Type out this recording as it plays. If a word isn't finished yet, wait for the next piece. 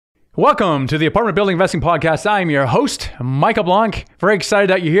Welcome to the Apartment Building Investing Podcast. I'm your host, Michael Blanc. Very excited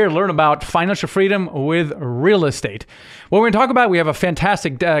that you're here to learn about financial freedom with real estate. What we're going to talk about, we have a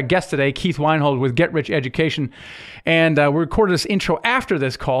fantastic guest today, Keith Weinhold with Get Rich Education. And we recorded this intro after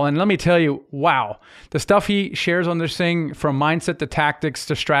this call. And let me tell you, wow, the stuff he shares on this thing, from mindset to tactics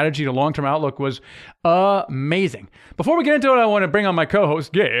to strategy to long-term outlook, was amazing. Before we get into it, I want to bring on my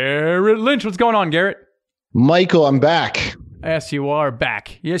co-host, Garrett Lynch. What's going on, Garrett? Michael, I'm back. Yes, you are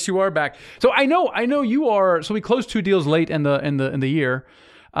back. Yes, you are back. So I know you are. So we closed two deals late in the year,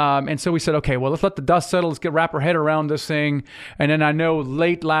 and so we said, okay, well, let's let the dust settle. Let's wrap our head around this thing. And then I know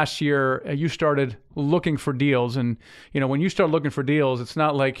late last year you started looking for deals, and when you start looking for deals, it's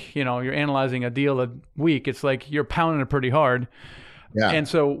not like you're analyzing a deal a week. It's like you're pounding it pretty hard. Yeah. And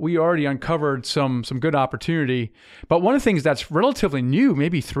so we already uncovered some good opportunity. But one of the things that's relatively new,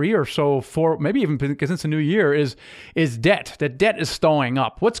 maybe 3 or so, 4, maybe even since the new year, is debt. The debt is stowing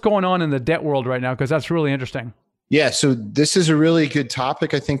up. What's going on in the debt world right now? Because that's really interesting. Yeah. So this is a really good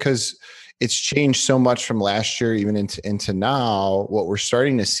topic, I think, because it's changed so much from last year, even into now. What we're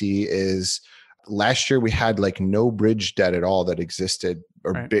starting to see is last year we had like no bridge debt at all that existed,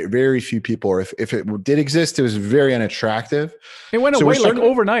 or right. Very few people, or if it did exist, it was very unattractive. It went away like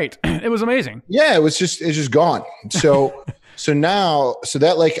overnight. It was amazing. Yeah, it's just gone. So so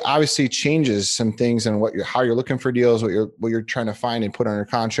that like obviously changes some things and how you're looking for deals, what you're trying to find and put under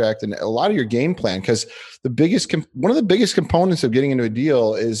contract, and a lot of your game plan. Because one of the biggest components of getting into a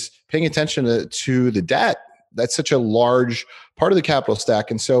deal is paying attention to the debt. That's such a large part of the capital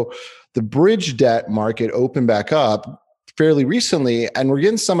stack, and so the bridge debt market opened back up fairly recently, and we're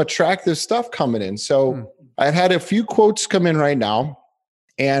getting some attractive stuff coming in. So I've had a few quotes come in right now,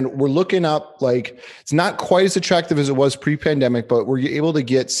 and we're looking up, like, it's not quite as attractive as it was pre-pandemic, but we're able to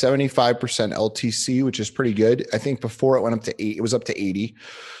get 75% LTC, which is pretty good. I think before it went up to 8, it was up to 80.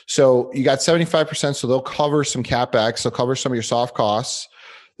 So you got 75%. So they'll cover some CapEx. They'll cover some of your soft costs.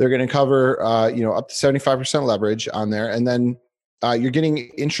 They're going to cover, up to 75% leverage on there. And then you're getting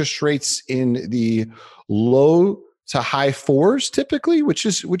interest rates in the low to high 4s typically, which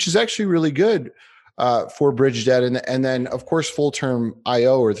is actually really good for bridge debt. And then of course, full term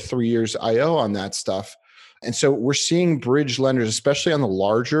IO, or the 3 years IO on that stuff. And so we're seeing bridge lenders, especially on the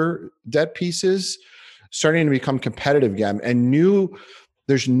larger debt pieces, starting to become competitive again. And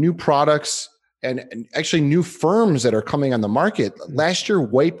there's new products and actually new firms that are coming on the market. Last year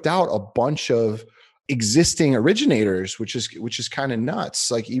wiped out a bunch of existing originators, which is kind of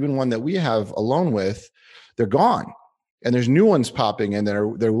nuts. Like even one that we have a loan with, they're gone. And there's new ones popping in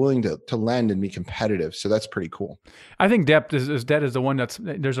that they're willing to lend and be competitive. So that's pretty cool. I think debt is the one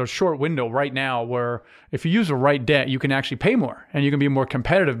there's a short window right now where if you use the right debt, you can actually pay more and you can be more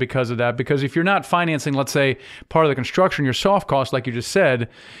competitive because of that. Because if you're not financing, let's say, part of the construction, your soft cost, like you just said,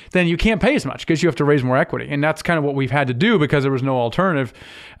 then you can't pay as much because you have to raise more equity. And that's kind of what we've had to do because there was no alternative.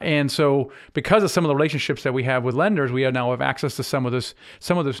 And so because of some of the relationships that we have with lenders, we now have access to some of this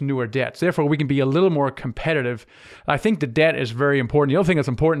newer debts. Therefore, we can be a little more competitive. I think the debt is very important. The other thing that's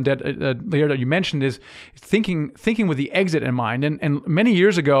important that you mentioned is thinking with the exit in mind. And many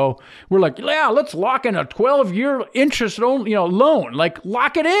years ago, we're like, yeah, let's lock in a 12-year interest loan, like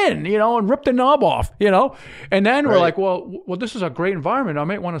lock it in, and rip the knob off, And then we're like, well, this is a great environment. I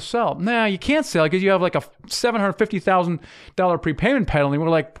might want to sell. Nah, you can't sell because you have like a $750,000 prepayment penalty. We're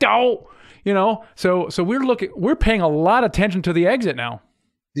like, no, So we're paying a lot of attention to the exit now.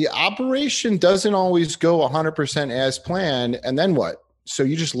 The operation doesn't always go 100% as planned. And then what? So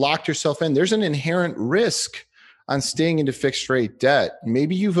you just locked yourself in. There's an inherent risk on staying into fixed rate debt.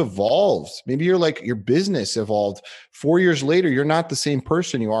 Maybe you've evolved. Maybe your business evolved. 4 years later, you're not the same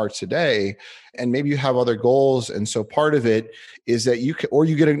person you are today. And maybe you have other goals. And so part of it is that you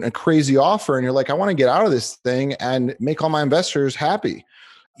get a crazy offer and you're like, I want to get out of this thing and make all my investors happy.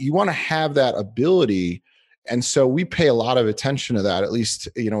 You want to have that ability. And so we pay a lot of attention to that, at least,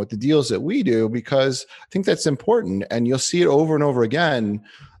 with the deals that we do, because I think that's important. And you'll see it over and over again,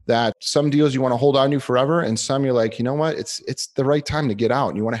 that some deals you want to hold on to forever. And some you're like, you know what, it's the right time to get out,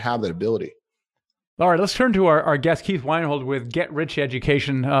 and you want to have that ability. All right, let's turn to our guest, Keith Weinhold with Get Rich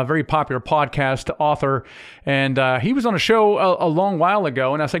Education, a very popular podcast author. And he was on a show a long while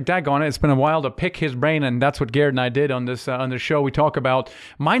ago, and I was like, daggone it, it's been a while to pick his brain, and that's what Garrett and I did on this show. We talk about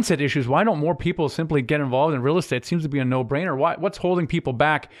mindset issues. Why don't more people simply get involved in real estate? It seems to be a no-brainer. What's holding people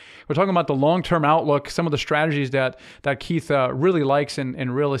back? We're talking about the long-term outlook, some of the strategies that Keith really likes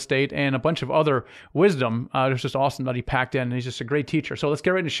in real estate, and a bunch of other wisdom. It's just awesome that he packed in, and he's just a great teacher. So let's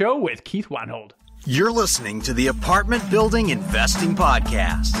get right into the show with Keith Weinhold. You're listening to the Apartment Building Investing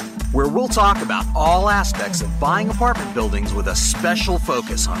Podcast, where we'll talk about all aspects of buying apartment buildings with a special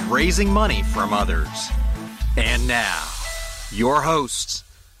focus on raising money from others. And now, your hosts,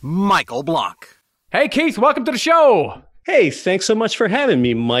 Michael Blank. Hey, Keith, welcome to the show. Hey, thanks so much for having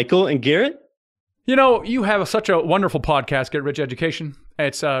me, Michael and Garrett. You know, you have such a wonderful podcast, Get Rich Education.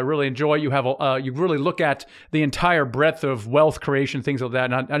 It's really enjoy. You have you really look at the entire breadth of wealth creation, things like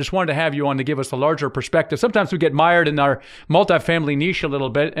that. And I just wanted to have you on to give us a larger perspective. Sometimes we get mired in our multifamily niche a little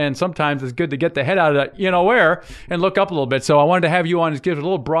bit, and sometimes it's good to get the head out of nowhere and look up a little bit. So I wanted to have you on to give us a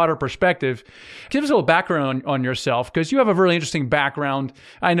little broader perspective. Give us a little background on yourself, because you have a really interesting background.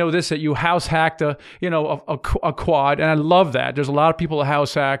 I know this, that you house hacked a quad, and I love that. There's a lot of people who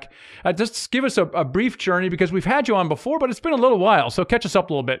house hack. Just give us a brief journey, because we've had you on before, but it's been a little while. So catch us up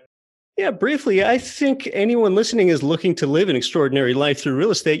a little bit. Yeah, briefly, I think anyone listening is looking to live an extraordinary life through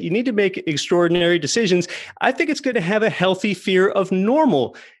real estate. You need to make extraordinary decisions. I think it's good to have a healthy fear of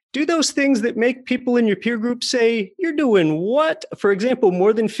normal. Do those things that make people in your peer group say, you're doing what? For example,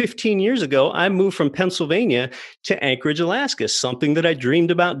 more than 15 years ago, I moved from Pennsylvania to Anchorage, Alaska, something that I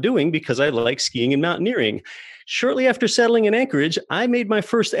dreamed about doing because I like skiing and mountaineering. Shortly after settling in Anchorage, I made my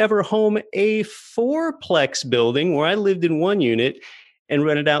first ever home a fourplex building where I lived in one unit and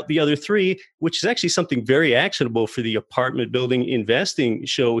rented out the other three, which is actually something very actionable for the apartment building investing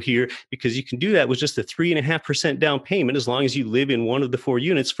show here, because you can do that with just a 3.5% down payment as long as you live in one of the four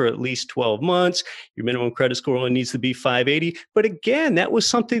units for at least 12 months. Your minimum credit score only needs to be 580. But again, that was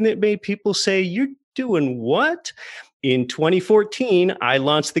something that made people say, you're doing what? In 2014, I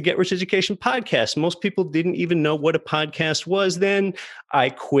launched the Get Rich Education podcast. Most people didn't even know what a podcast was then.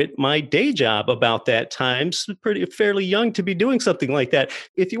 I quit my day job about that time. So fairly young to be doing something like that.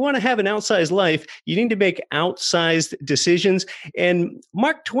 If you want to have an outsized life, you need to make outsized decisions. And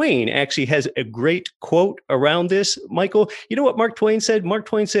Mark Twain actually has a great quote around this. Michael, you know what Mark Twain said? Mark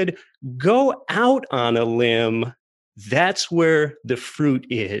Twain said, "Go out on a limb. That's where the fruit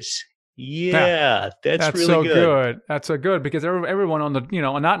is." Yeah, that's really so good. That's so good, because everyone on the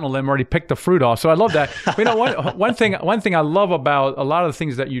not in a limb already picked the fruit off. So I love that. One thing I love about a lot of the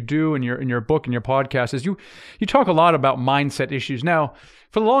things that you do in your book and your podcast is you talk a lot about mindset issues. Now,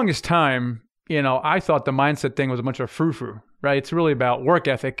 for the longest time, I thought the mindset thing was a bunch of frou-frou, right? It's really about work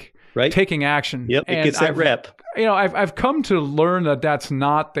ethic, right? Taking action. Yep, it gets that rep. I've come to learn that that's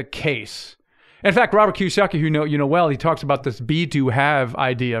not the case. In fact, Robert Kiyosaki, who you know well, he talks about this be to have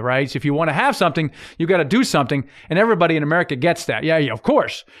idea, right? So if you want to have something, you got to do something, and everybody in America gets that. Yeah, of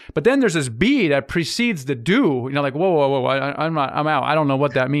course. But then there's this be that precedes the do. Like whoa, I'm out. I don't know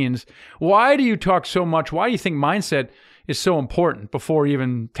what that means. Why do you talk so much? Why do you think mindset is so important before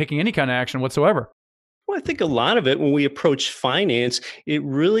even taking any kind of action whatsoever? Well, I think a lot of it, when we approach finance, it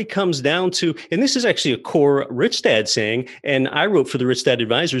really comes down to, and this is actually a core Rich Dad saying, and I wrote for the Rich Dad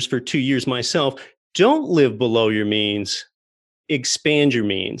Advisors for 2 years myself, don't live below your means, expand your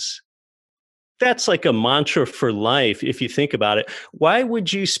means. That's like a mantra for life, if you think about it. Why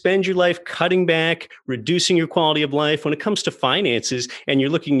would you spend your life cutting back, reducing your quality of life when it comes to finances, and you're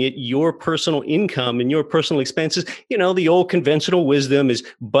looking at your personal income and your personal expenses? The old conventional wisdom is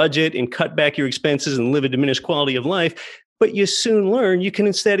budget and cut back your expenses and live a diminished quality of life. But you soon learn you can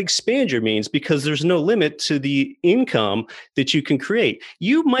instead expand your means, because there's no limit to the income that you can create.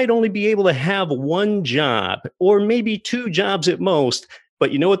 You might only be able to have one job, or maybe 2 jobs at most.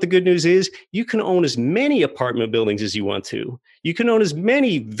 But you know what the good news is? You can own as many apartment buildings as you want to. You can own as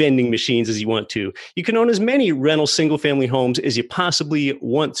many vending machines as you want to. You can own as many rental single-family homes as you possibly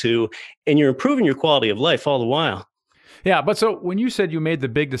want to. And you're improving your quality of life all the while. Yeah, but so when you said you made the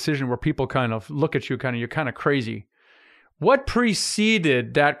big decision where people kind of look at you, you're kind of crazy, what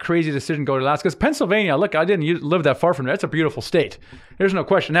preceded that crazy decision to go to Alaska? Because Pennsylvania, look, I didn't live that far from there. It's a beautiful state. There's no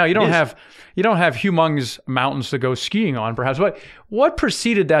question. Now, you don't have humongous mountains to go skiing on, perhaps. But what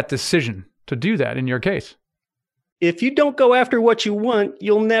preceded that decision to do that in your case? If you don't go after what you want,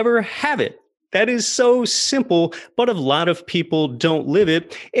 you'll never have it. That is so simple, but a lot of people don't live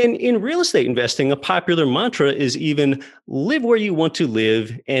it. And in real estate investing, a popular mantra is even live where you want to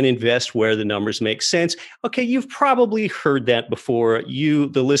live and invest where the numbers make sense. Okay, you've probably heard that before. You,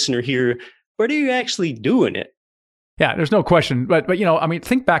 the listener here, but are you actually doing it? Yeah, there's no question. But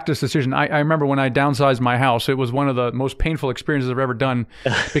think back to this decision. I remember when I downsized my house, it was one of the most painful experiences I've ever done,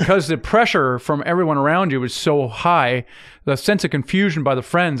 because the pressure from everyone around you was so high, the sense of confusion by the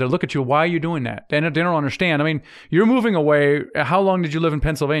friends. They look at you, why are you doing that? They don't understand. You're moving away. How long did you live in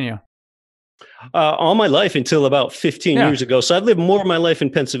Pennsylvania? All my life until about 15 years ago. So I've lived more of my life in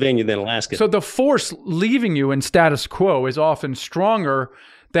Pennsylvania than Alaska. So the force leaving you in status quo is often stronger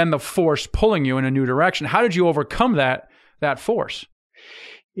than the force pulling you in a new direction. How did you overcome that force?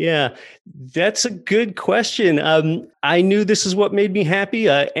 Yeah, that's a good question. I knew this is what made me happy.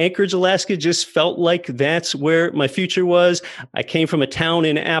 Anchorage, Alaska just felt like that's where my future was. I came from a town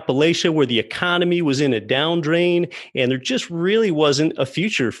in Appalachia where the economy was in a down drain, and there just really wasn't a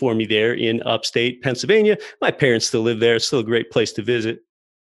future for me there in upstate Pennsylvania. My parents still live there. It's still a great place to visit.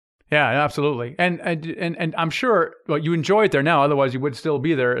 Yeah, absolutely. And I'm sure, well, you enjoy it there now. Otherwise, you would still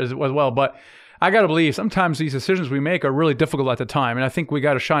be there as well. But I got to believe sometimes these decisions we make are really difficult at the time. And I think we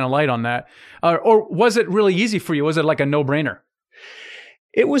got to shine a light on that. Or was it really easy for you? Was it like a no-brainer?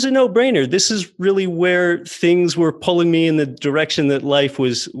 It was a no-brainer. This is really where things were pulling me in the direction that life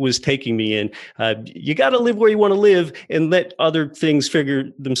was taking me in. You got to live where you want to live and let other things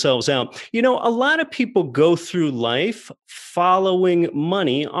figure themselves out. You know, a lot of people go through life following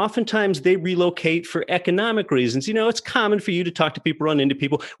money. Oftentimes they relocate for economic reasons. You know, it's common for you to talk to people, run into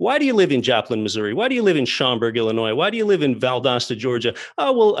people. Why do you live in Joplin, Missouri? Why do you live in Schaumburg, Illinois? Why do you live in Valdosta, Georgia?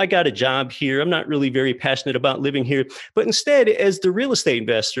 Oh, well, I got a job here. I'm not really very passionate about living here. But instead, as the real estate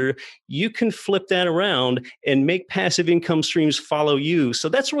investor, you can flip that around and make passive income streams follow you. So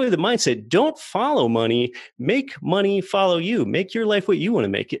that's really the mindset. Don't follow money. Make money follow you. Make your life what you want to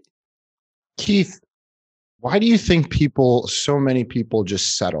make it. Keith, why do you think so many people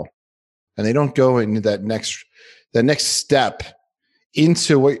just settle and they don't go into that next step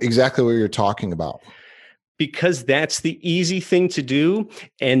into exactly what you're talking about? Because that's the easy thing to do.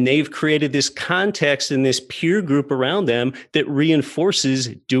 And they've created this context and this peer group around them that reinforces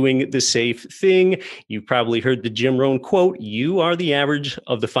doing the safe thing. You probably heard the Jim Rohn quote, "You are the average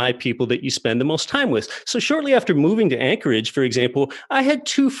of the 5 people that you spend the most time with." So shortly after moving to Anchorage, for example, I had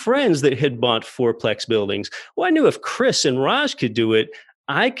 2 friends that had bought 4-plex buildings. Well, I knew if Chris and Raj could do it,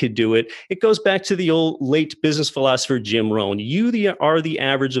 I could do it. It goes back to the old late business philosopher, Jim Rohn. You are the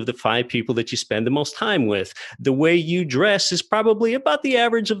average of the 5 people that you spend the most time with. The way you dress is probably about the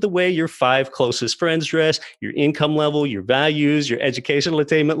average of the way your 5 closest friends dress, your income level, your values, your educational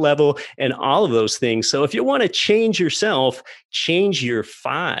attainment level, and all of those things. So if you want to change yourself, change your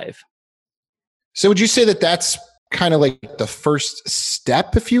 5. So would you say that that's kind of like the first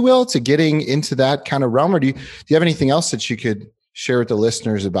step, if you will, to getting into that kind of realm? Or do you have anything else that you could share with the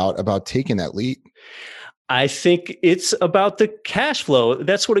listeners about taking that leap? I think it's about the cash flow.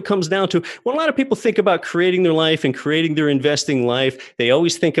 That's what it comes down to. When a lot of people think about creating their life and creating their investing life, they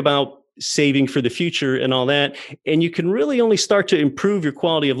always think about saving for the future and all that. And you can really only start to improve your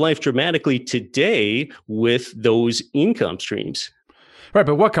quality of life dramatically today with those income streams. Right,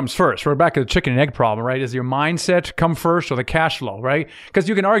 but what comes first? We're back to the chicken and egg problem, right? Is your mindset come first or the cash flow, right? Because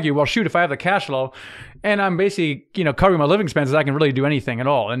you can argue, well, shoot, if I have the cash flow and I'm basically, covering my living expenses, I can really do anything at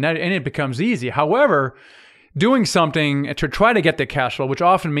all. And it becomes easy. However, doing something to try to get the cash flow, which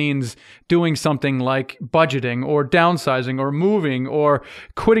often means doing something like budgeting or downsizing or moving or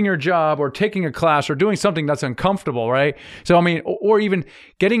quitting your job or taking a class or doing something that's uncomfortable, right? So, or even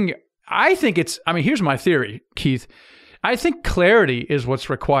here's my theory, Keith. I think clarity is what's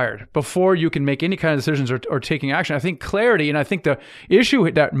required before you can make any kind of decisions or taking action. I think clarity, and I think the issue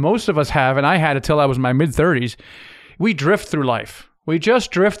that most of us have, and I had it till I was in my mid-30s, we drift through life. We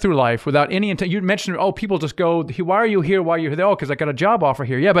just drift through life without any intent. You mentioned, people just go, why are you here? Why are you here? Oh, because I got a job offer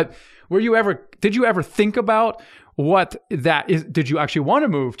here. Yeah, but did you ever think about what that is? Did you actually want to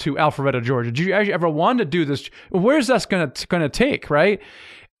move to Alpharetta, Georgia? Did you actually ever want to do this? Where's that going to take, right?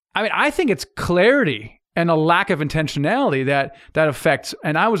 I think it's clarity and a lack of intentionality that affects,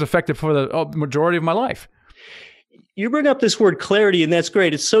 and I was affected for the majority of my life. You bring up this word clarity, and that's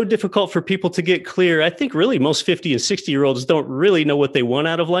great. It's so difficult for people to get clear. I think really most 50 and 60-year-olds don't really know what they want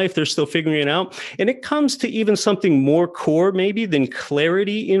out of life. They're still figuring it out. And it comes to even something more core maybe than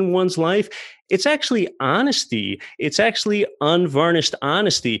clarity in one's life. It's actually honesty. It's actually unvarnished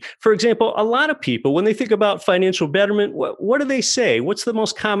honesty. For example, a lot of people, when they think about financial betterment, what do they say? What's the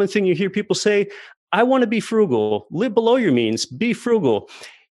most common thing you hear people say? I want to be frugal. Live below your means. Be frugal.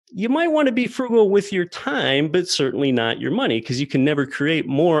 You might want to be frugal with your time, but certainly not your money, because you can never create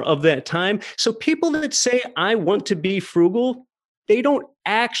more of that time. So people that say, I want to be frugal, they don't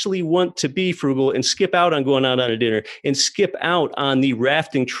actually want to be frugal and skip out on going out on a dinner and skip out on the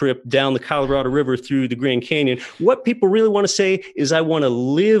rafting trip down the Colorado River through the Grand Canyon. What people really want to say is, I want to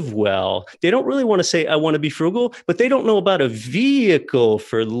live well. They don't really want to say, I want to be frugal, but they don't know about a vehicle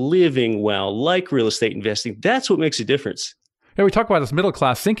for living well, like real estate investing. That's what makes a difference. Yeah, we talk about this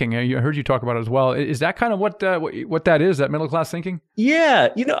middle-class thinking. I heard you talk about it as well. Is that kind of what that is, that middle-class thinking? Yeah.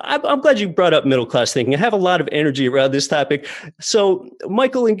 I'm glad you brought up middle-class thinking. I have a lot of energy around this topic. So,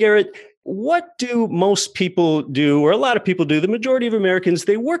 Michael and Garrett, what do most people do, or a lot of people do? The majority of Americans,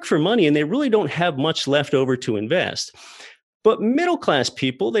 they work for money and they really don't have much left over to invest. But middle-class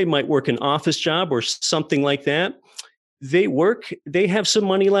people, they might work an office job or something like that. They have some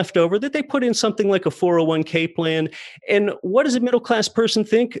money left over that they put in something like a 401k plan. And what does a middle-class person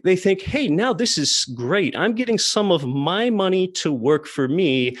think? They think, hey, now this is great. I'm getting some of my money to work for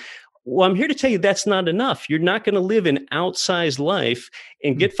me. Well, I'm here to tell you that's not enough. You're not going to live an outsized life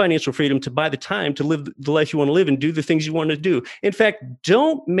and get financial freedom to buy the time to live the life you want to live and do the things you want to do. In fact,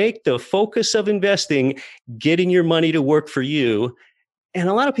 don't make the focus of investing getting your money to work for you. And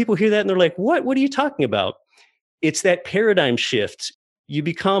a lot of people hear that and they're like, what are you talking about? It's that paradigm shift. You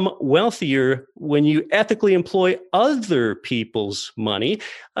become wealthier when you ethically employ other people's money.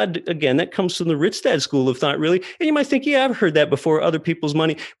 Again, that comes from the Rich Dad school of thought, really. And you might think, yeah, I've heard that before, other people's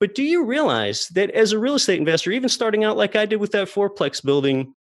money. But do you realize that as a real estate investor, even starting out like I did with that fourplex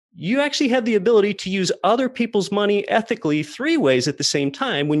building, you actually have the ability to use other people's money ethically 3 ways at the same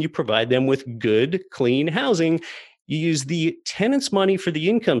time when you provide them with good, clean housing. You use the tenant's money for the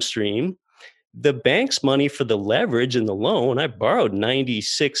income stream, the bank's money for the leverage and the loan. I borrowed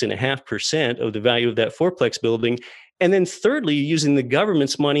 96.5% of the value of that fourplex building. And then thirdly, using the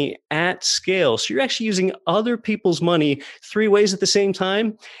government's money at scale. So you're actually using other people's money 3 ways at the same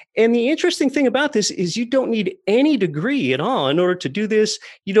time. And the interesting thing about this is you don't need any degree at all in order to do this.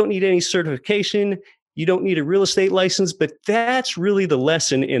 You don't need any certification. You don't need a real estate license, but that's really the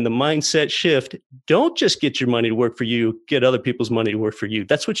lesson in the mindset shift. Don't just get your money to work for you, get other people's money to work for you.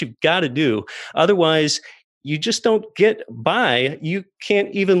 That's what you've got to do. Otherwise, you just don't get by. You can't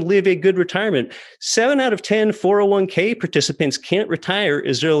even live a good retirement. 7 out of 10 401k participants can't retire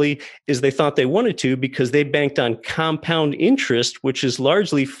as early as they thought they wanted to because they banked on compound interest, which is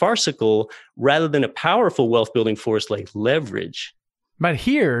largely farcical rather than a powerful wealth building force like leverage. But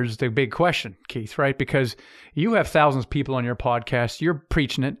here's the big question, Keith, right? Because you have thousands of people on your podcast. You're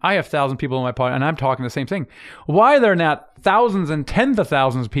preaching it. I have thousands of people on my podcast, and I'm talking the same thing. Why are there not thousands and tens of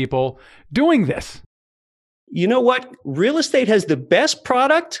thousands of people doing this? You know what? Real estate has the best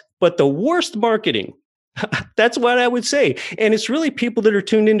product, but the worst marketing. That's what I would say. And it's really people that are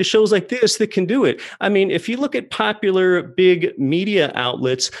tuned into shows like this that can do it. I mean, if you look at popular big media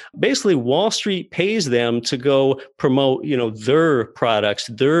outlets, basically Wall Street pays them to go promote, their products,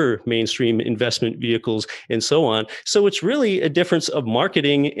 their mainstream investment vehicles, and so on. So it's really a difference of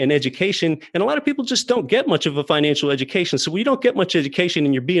marketing and education. And a lot of people just don't get much of a financial education. So when you don't get much education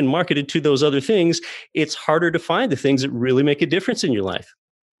and you're being marketed to those other things, it's harder to find the things that really make a difference in your life.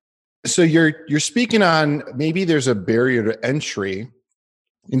 So you're speaking on maybe there's a barrier to entry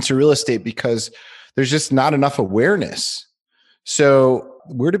into real estate because there's just not enough awareness. So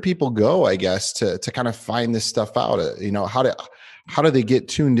where do people go, I guess, to kind of find this stuff out? How do they get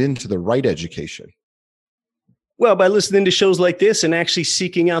tuned into the right education? Well, by listening to shows like this and actually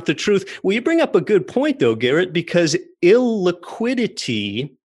seeking out the truth. Well, you bring up a good point, though, Garrett, because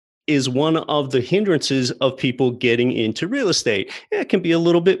illiquidity is one of the hindrances of people getting into real estate. It can be a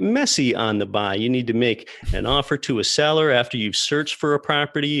little bit messy on the buy. You need to make an offer to a seller after you've searched for a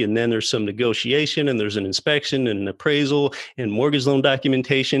property, and then there's some negotiation, and there's an inspection and an appraisal and mortgage loan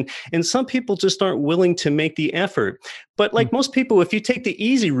documentation. And some people just aren't willing to make the effort. But like most people, if you take the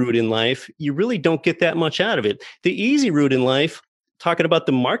easy route in life, you really don't get that much out of it. The easy route in life, talking about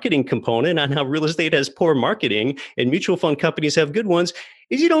the marketing component on how real estate has poor marketing and mutual fund companies have good ones,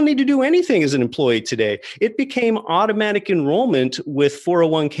 is you don't need to do anything as an employee today. It became automatic enrollment with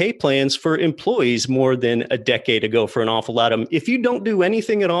 401k plans for employees more than a decade ago for an awful lot of them. If you don't do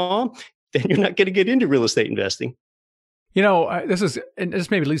anything at all, then you're not going to get into real estate investing. This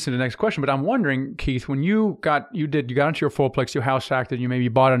maybe leads to the next question, but I'm wondering, Keith, when you got into your fourplex, you house acted, you maybe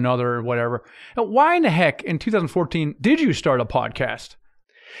bought another or whatever. Why in the heck in 2014 did you start a podcast?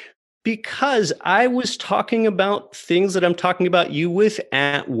 Because I was talking about things that I'm talking about you with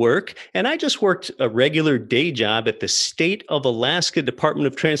at work. And I just worked a regular day job at the State of Alaska Department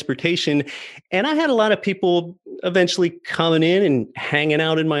of Transportation. And I had a lot of people eventually coming in and hanging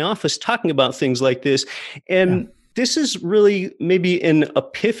out in my office talking about things like this. And this is really maybe an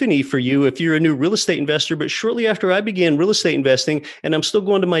epiphany for you if you're a new real estate investor. But shortly after I began real estate investing and I'm still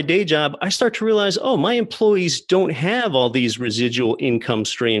going to my day job, I start to realize, my employees don't have all these residual income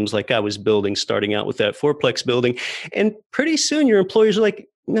streams like I was building, starting out with that fourplex building. And pretty soon your employers are like,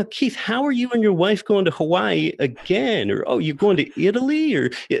 now, Keith, how are you and your wife going to Hawaii again? Or, oh, you're going to Italy? Or,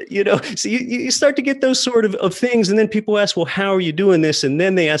 so you start to get those sort of things. And then people ask, well, how are you doing this? And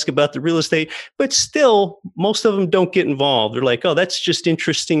then they ask about the real estate. But still, most of them don't get involved. They're like, oh, that's just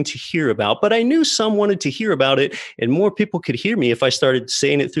interesting to hear about. But I knew some wanted to hear about it, and more people could hear me if I started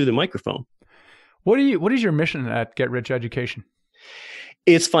saying it through the microphone. What is your mission at Get Rich Education?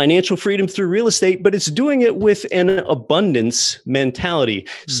 It's financial freedom through real estate, but it's doing it with an abundance mentality.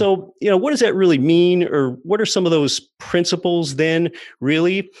 So, what does that really mean? Or what are some of those principles then?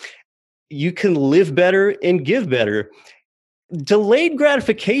 Really, you can live better and give better. Delayed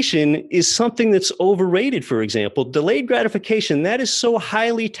gratification is something that's overrated, for example. Delayed gratification, that is so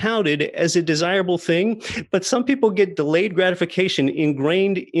highly touted as a desirable thing, but some people get delayed gratification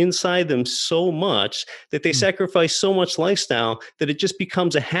ingrained inside them so much that they sacrifice so much lifestyle that it just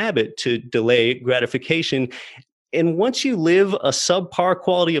becomes a habit to delay gratification. And once you live a subpar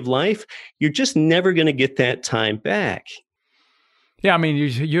quality of life, you're just never going to get that time back. Yeah, I mean,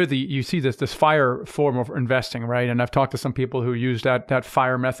 you see this FIRE form of investing, right? And I've talked to some people who use that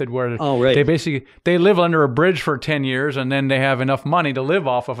FIRE method where they live under a bridge for 10 years and then they have enough money to live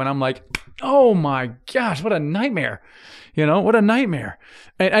off of. And I'm like, oh my gosh, what a nightmare. What a nightmare.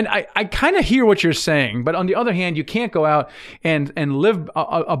 And I kind of hear what you're saying, but on the other hand, you can't go out and live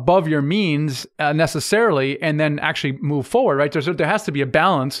above your means necessarily and then actually move forward, right? There has to be a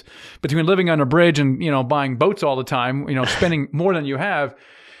balance between living on a bridge and, buying boats all the time, spending more than you have.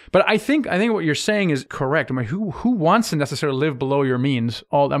 But I think what you're saying is correct. I mean, who wants to necessarily live below your means?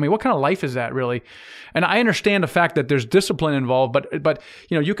 What kind of life is that really? And I understand the fact that there's discipline involved, but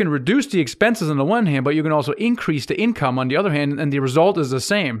you can reduce the expenses on the one hand, but you can also increase the income on the other hand, and the result is the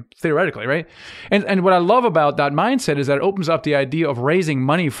same theoretically, right? And what I love about that mindset is that it opens up the idea of raising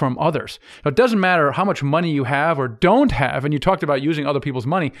money from others. Now, it doesn't matter how much money you have or don't have, and you talked about using other people's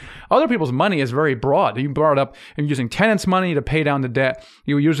money. Other people's money is very broad. You brought it up and using tenants' money to pay down the debt.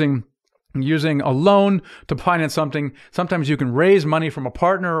 You're using a loan to finance something. Sometimes you can raise money from a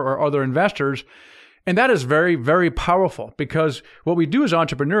partner or other investors. And that is very, very powerful because what we do as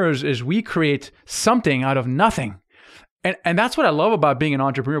entrepreneurs is we create something out of nothing. And that's what I love about being an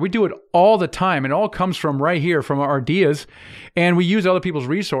entrepreneur. We do it all the time. It all comes from right here, from our ideas, and we use other people's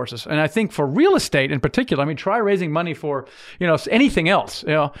resources. And I think for real estate in particular, try raising money for, anything else,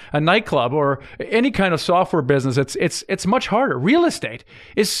 a nightclub or any kind of software business. It's much harder. Real estate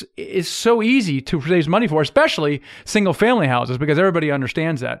is so easy to raise money for, especially single family houses, because everybody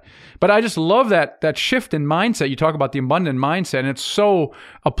understands that. But I just love that shift in mindset. You talk about the abundant mindset, and it's so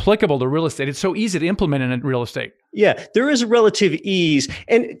applicable to real estate. It's so easy to implement in real estate. Yeah, there is a relative ease.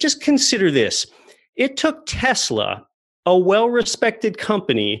 And just consider this. It took Tesla, a well-respected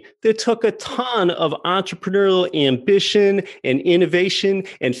company that took a ton of entrepreneurial ambition and innovation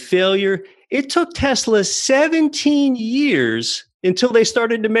and failure. It took Tesla 17 years until they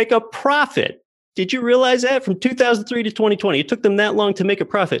started to make a profit. Did you realize that? From 2003 to 2020, it took them that long to make a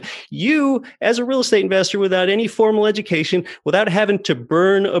profit. You, as a real estate investor without any formal education, without having to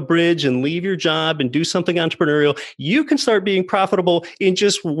burn a bridge and leave your job and do something entrepreneurial, you can start being profitable in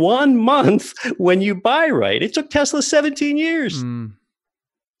just 1 month when you buy right. It took Tesla 17 years.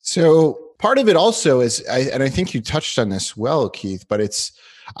 So part of it also is, and I think you touched on this well, Keith, but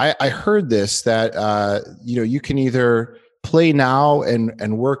I heard this, that, you can either play now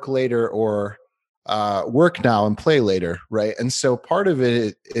and work later, or work now and play later, right? And so part of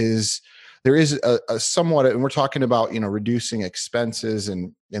it is there is a somewhat, and we're talking about, reducing expenses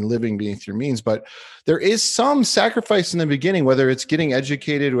and living beneath your means, but there is some sacrifice in the beginning, whether it's getting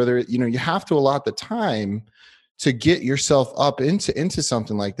educated, whether, you have to allot the time to get yourself up into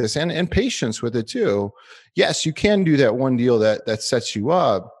something like this, and patience with it too. Yes, you can do that one deal that sets you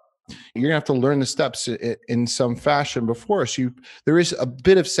up. You're gonna have to learn the steps in some fashion before. So there is a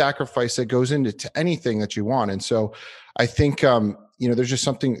bit of sacrifice that goes into anything that you want. And so I think, there's just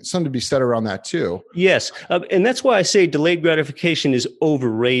something to be said around that too. Yes. And that's why I say delayed gratification is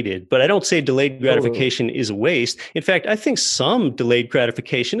overrated, but I don't say delayed gratification is a waste. In fact, I think some delayed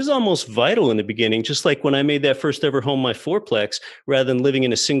gratification is almost vital in the beginning, just like when I made that first ever home, my fourplex, rather than living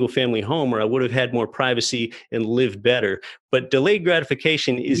in a single family home where I would have had more privacy and lived better. But delayed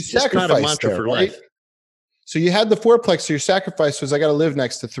gratification is just not a mantra for life. So you had the fourplex, so your sacrifice was, I got to live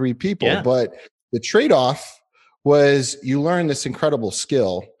next to 3 people. Yeah. But the trade-off was you learned this incredible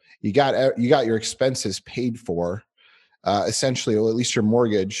skill. You got your expenses paid for, essentially, or at least your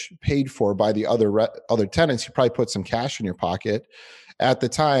mortgage paid for by the other tenants. You probably put some cash in your pocket at the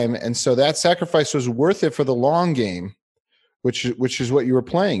time, and so that sacrifice was worth it for the long game, which is what you were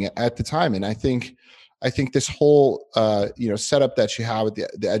playing at the time. And I think I think this whole setup that you have with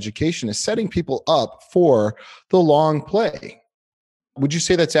the education is setting people up for the long play. Would you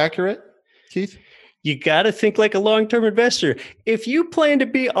say that's accurate, Keith? You got to think like a long-term investor. If you plan to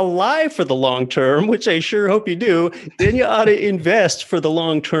be alive for the long term, which I sure hope you do, then you ought to invest for the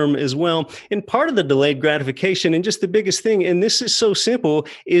long term as well. And part of the delayed gratification, and just the biggest thing, and this is so simple,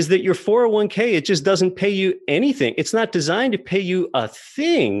 is that your 401k, it just doesn't pay you anything. It's not designed to pay you a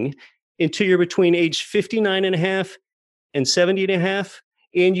thing until you're between age 59 and a half and 70 and a half.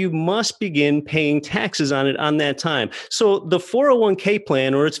 And you must begin paying taxes on it on that time. So the 401k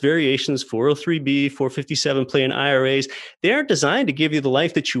plan or its variations, 403b, 457 plan, IRAs, they aren't designed to give you the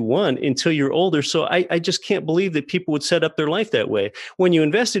life that you want until you're older. So I just can't believe that people would set up their life that way. When you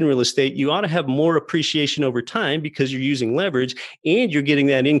invest in real estate, you ought to have more appreciation over time because you're using leverage and you're getting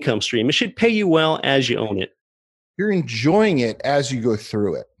that income stream. It should pay you well as you own it. You're enjoying it as you go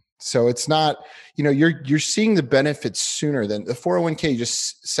through it. So it's not, you're seeing the benefits sooner than the 401k. You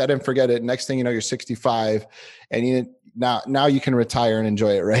just set and forget it. Next thing you know, you're 65 and now you can retire and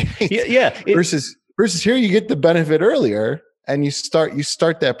enjoy it, right? Yeah. Versus here, you get the benefit earlier and you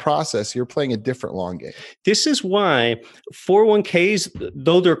start that process. You're playing a different long game. This is why 401ks,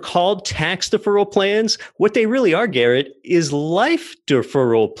 though they're called tax deferral plans, what they really are, Garrett, is life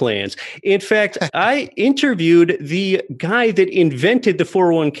deferral plans. In fact, I interviewed the guy that invented the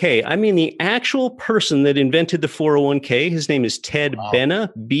 401k. I mean, the actual person that invented the 401k. His name is Ted Benna,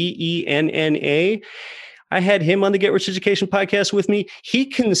 Benna. I had him on the Get Rich Education podcast with me. He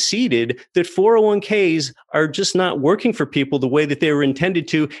conceded that 401ks are just not working for people the way that they were intended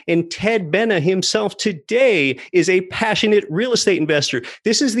to. And Ted Benna himself today is a passionate real estate investor.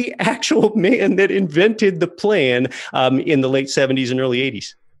 This is the actual man that invented the plan in the late 70s and early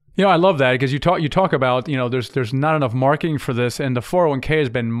 80s. I love that because you talk about, there's not enough marketing for this, and the 401k has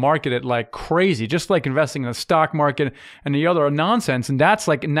been marketed like crazy, just like investing in the stock market and the other nonsense, and that's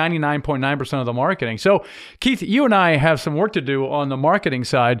like 99.9% of the marketing. So, Keith, you and I have some work to do on the marketing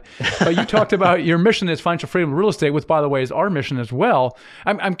side, but you talked about your mission is financial freedom of real estate, which, by the way, is our mission as well.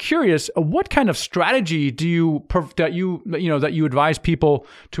 I'm curious, what kind of strategy that you advise people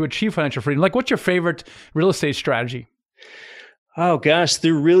to achieve financial freedom? Like, what's your favorite real estate strategy? Oh, gosh,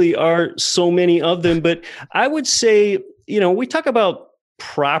 there really are so many of them. But I would say, we talk about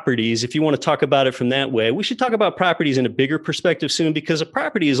properties. If you want to talk about it from that way, we should talk about properties in a bigger perspective soon, because a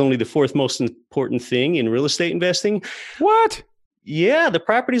property is only the fourth most important thing in real estate investing. What? Yeah, the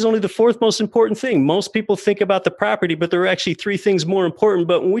property is only the fourth most important thing. Most people think about the property, but there are actually three things more important.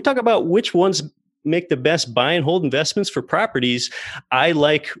 But when we talk about which ones make the best buy and hold investments for properties, I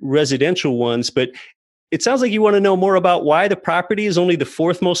like residential ones, but it sounds like you want to know more about why the property is only the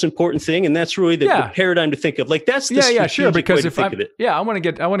fourth most important thing, and that's really the paradigm to think of. Like that's the sure. Because if think of it. I want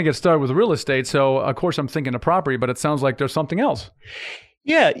to get started with real estate, so of course I'm thinking of property, but it sounds like there's something else.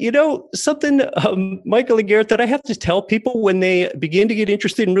 Yeah, something, Michael and Garrett, that I have to tell people when they begin to get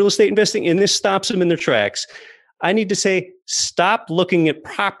interested in real estate investing, and this stops them in their tracks. I need to say, stop looking at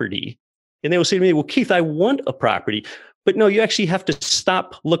property, and they will say to me, "Well, Keith, I want a property." But no, you actually have to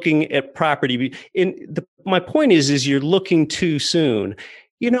stop looking at property. My point is you're looking too soon.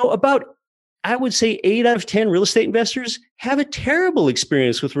 I would say 8 out of 10 real estate investors have a terrible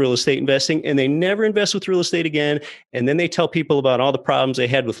experience with real estate investing, and they never invest with real estate again. And then they tell people about all the problems they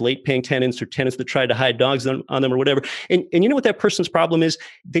had with late paying tenants or tenants that tried to hide dogs on them or whatever. And you know what that person's problem is?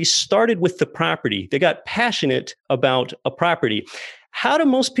 They started with the property. They got passionate about a property. How do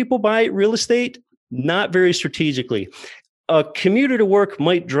most people buy real estate? Not very strategically. A commuter to work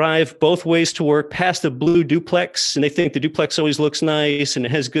might drive both ways to work past a blue duplex, and they think the duplex always looks nice and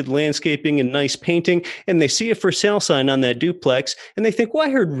it has good landscaping and nice painting, and they see a for sale sign on that duplex, and they think, well,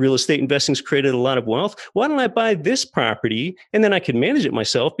 I heard real estate investing's created a lot of wealth. Why don't I buy this property, and then I can manage it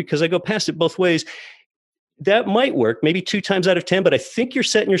myself because I go past it both ways? That might work maybe 2 times out of 10, but I think you're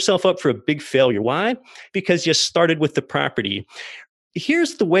setting yourself up for a big failure. Why? Because you started with the property.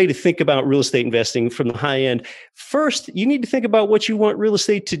 Here's the way to think about real estate investing from the high end. First, you need to think about what you want real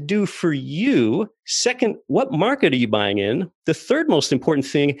estate to do for you. Second, what market are you buying in? The third most important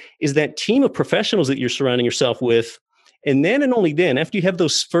thing is that team of professionals that you're surrounding yourself with. And then and only then, after you have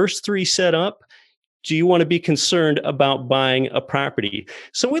those first 3 set up, do you want to be concerned about buying a property?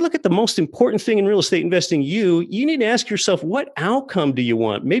 So we look at the most important thing in real estate investing. You need to ask yourself, what outcome do you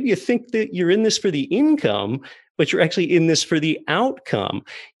want? Maybe you think that you're in this for the income, but you're actually in this for the outcome.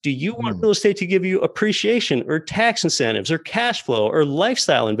 Do you want real estate to give you appreciation or tax incentives or cash flow or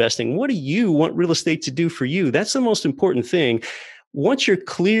lifestyle investing? What do you want real estate to do for you? That's the most important thing. Once you're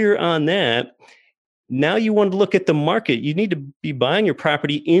clear on that, Now you want to look at the market. You need to be buying your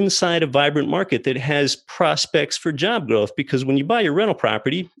property inside a vibrant market that has prospects for job growth, because when you buy your rental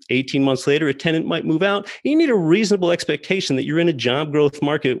property, 18 months later, a tenant might move out. You need a reasonable expectation that you're in a job growth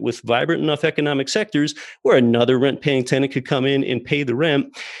market with vibrant enough economic sectors where another rent-paying tenant could come in and pay the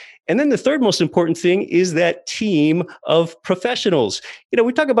rent. And then the third most important thing is that team of professionals.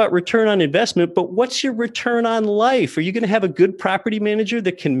 We talk about return on investment, but what's your return on life? Are you going to have a good property manager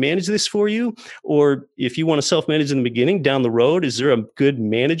that can manage this for you? Or if you want to self-manage in the beginning, down the road, is there a good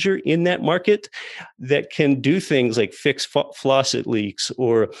manager in that market that can do things like fix faucet leaks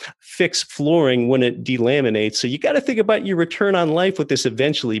or fix flooring when it delaminates? So you got to think about your return on life with this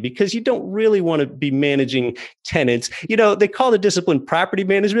eventually, because you don't really want to be managing tenants. They call the discipline property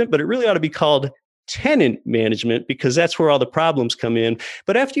management, but it really ought to be called tenant management, because that's where all the problems come in.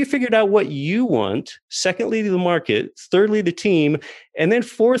 But after you figured out what you want, secondly, the market, thirdly, the team, and then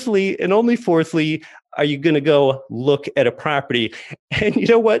fourthly, and only fourthly, are you going to go look at a property? And you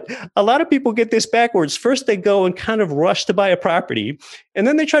know what? A lot of people get this backwards. First, they go and kind of rush to buy a property, and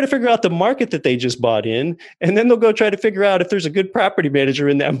then they try to figure out the market that they just bought in, and then they'll go try to figure out if there's a good property manager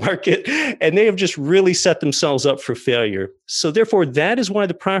in that market, and they have just really set themselves up for failure. So therefore, that is why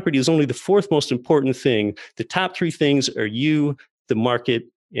the property is only the fourth most important thing. The top three things are you, the market,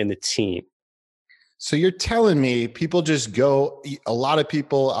 and the team. So you're telling me people just go, a lot of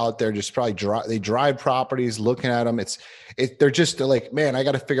people out there just probably drive properties, looking at them. They're like, man, I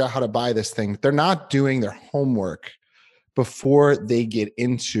got to figure out how to buy this thing. They're not doing their homework before they get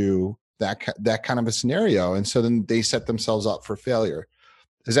into that kind of a scenario. And so then they set themselves up for failure.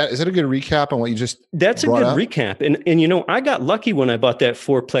 Is that a good recap on what you just That's a good up? recap. And I got lucky when I bought that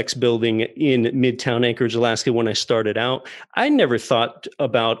fourplex building in Midtown Anchorage, Alaska, when I started out. I never thought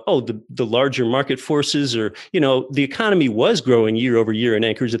about, the larger market forces, or, the economy was growing year over year in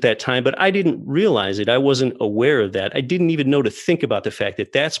Anchorage at that time, but I didn't realize it. I wasn't aware of that. I didn't even know to think about the fact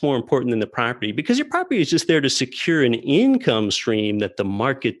that that's more important than the property, because your property is just there to secure an income stream that the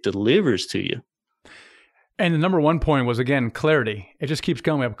market delivers to you. And the number one point was, again, clarity. It just keeps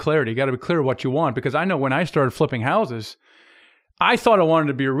coming up, clarity. You got to be clear what you want, because I know when I started flipping houses, I thought I wanted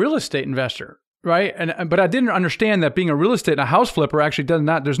to be a real estate investor, right? But I didn't understand that being a real estate and a house flipper actually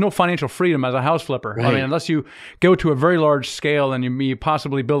there's no financial freedom as a house flipper. Right. I mean, unless you go to a very large scale and you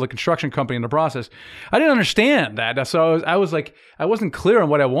possibly build a construction company in the process. I didn't understand that. So I was like, I wasn't clear on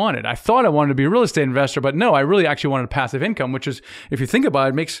what I wanted. I thought I wanted to be a real estate investor, but no, I really actually wanted passive income, which is, if you think about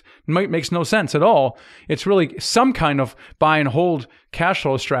it, makes no sense at all. It's really some kind of buy and hold cash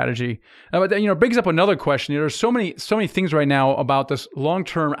flow strategy. But then, it brings up another question. There's so many things right now about this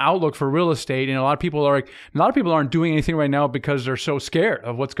long-term outlook for real estate, and a lot of people aren't doing anything right now because they're so scared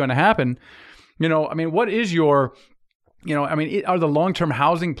of what's going to happen. What is your, are the long-term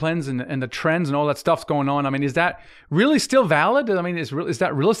housing plans and the trends and all that stuff's going on? I mean, is that really still valid? I mean, is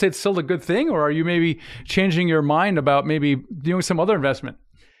that real estate still a good thing, or are you maybe changing your mind about maybe doing some other investment?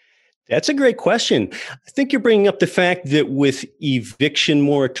 That's a great question. I think you're bringing up the fact that with eviction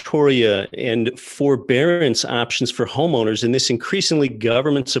moratoria and forbearance options for homeowners in this increasingly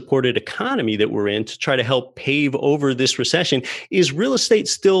government-supported economy that we're in to try to help pave over this recession, is real estate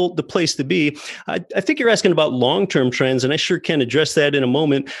still the place to be? I think you're asking about long-term trends, and I sure can address that in a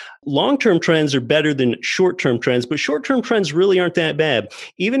moment. Long-term trends are better than short-term trends, but short-term trends really aren't that bad.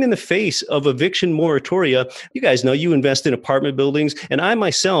 Even in the face of eviction moratoria, you guys know you invest in apartment buildings, and I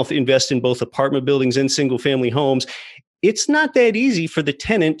myself invest in both apartment buildings and single-family homes. It's not that easy for the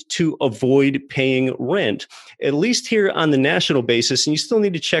tenant to avoid paying rent, at least here on the national basis. And you still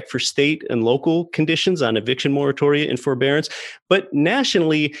need to check for state and local conditions on eviction moratoria and forbearance. But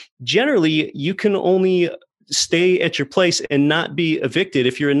nationally, generally, you can only stay at your place and not be evicted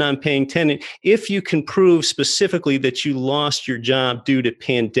if you're a non-paying tenant, if you can prove specifically that you lost your job due to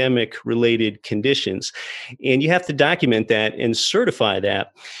pandemic-related conditions. And you have to document that and certify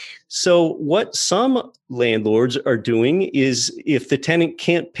that. So what some landlords are doing is, if the tenant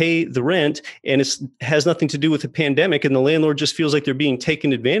can't pay the rent and it has nothing to do with the pandemic, and the landlord just feels like they're being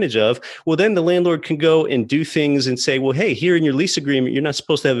taken advantage of, well, then the landlord can go and do things and say, well, hey, here in your lease agreement, you're not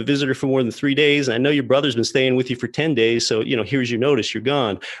supposed to have a visitor for more than 3 days. And I know your brother's been staying with you for 10 days. So, here's your notice, you're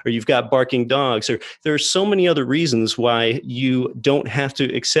gone. Or you've got barking dogs. Or there are so many other reasons why you don't have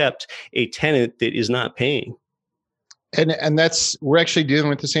to accept a tenant that is not paying. And we're actually dealing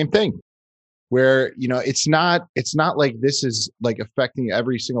with the same thing, where, it's not like this is like affecting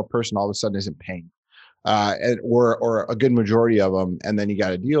every single person all of a sudden isn't paying, or a good majority of them. And then you got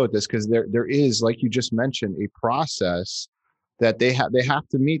to deal with this, because there is, like you just mentioned, a process that they have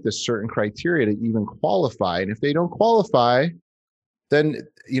to meet the certain criteria to even qualify. And if they don't qualify, then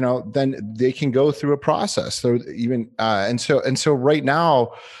they can go through a process. So even and so right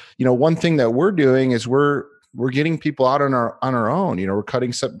now, one thing that we're doing is we're getting people out on our own. We're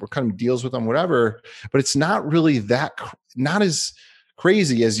cutting deals with them, whatever. But it's not really not as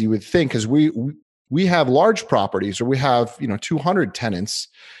crazy as you would think, because we have large properties, or we have 200 tenants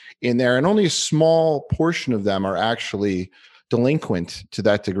in there, and only a small portion of them are actually delinquent to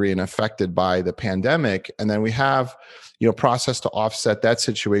that degree and affected by the pandemic. And then we have process to offset that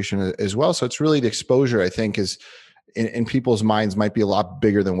situation as well. So it's really the exposure, I think, is in people's minds might be a lot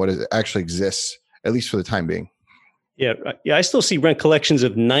bigger than what it actually exists, at least for the time being. Yeah. I still see rent collections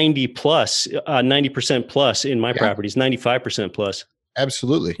of 90% plus in my properties, 95% plus.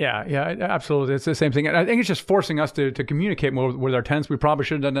 Absolutely. Yeah, absolutely. It's the same thing. And I think it's just forcing us to communicate more with our tenants. We probably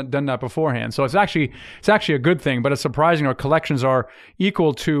should have done that beforehand. So it's actually a good thing, but it's surprising our collections are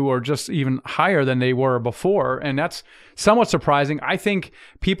equal to or just even higher than they were before. And that's somewhat surprising. I think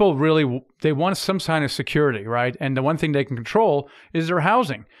people they want some kind of security, right? And the one thing they can control is their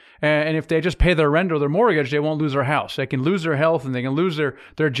housing. And if they just pay their rent or their mortgage, they won't lose their house. They can lose their health and they can lose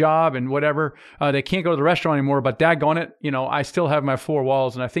their job and whatever. They can't go to the restaurant anymore, but daggone it, I still have my four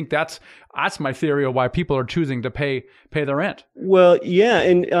walls. And I think that's my theory of why people are choosing to pay their rent. Well, yeah.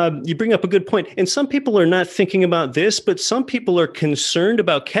 And you bring up a good point. And some people are not thinking about this, but some people are concerned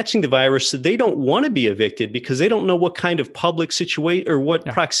about catching the virus. So they don't want to be evicted because they don't know what kind of public situation or what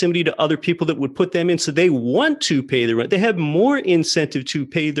proximity to other people that would put them in. So they want to pay their rent. They have more incentive to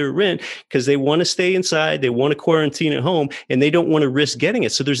pay their rent because they want to stay inside. They want to quarantine at home and they don't want to risk getting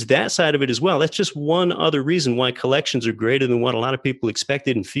it. So there's that side of it as well. That's just one other reason why collections are greater than what a lot of people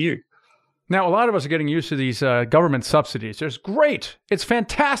expected and feared. Now, a lot of us are getting used to these government subsidies. It's great. It's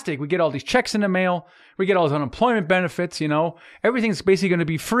fantastic. We get all these checks in the mail. We get all those unemployment benefits, Everything's basically going to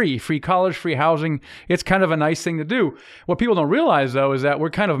be free college, free housing. It's kind of a nice thing to do. What people don't realize, though, is that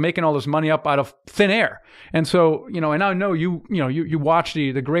we're kind of making all this money up out of thin air. And so, and I know you watch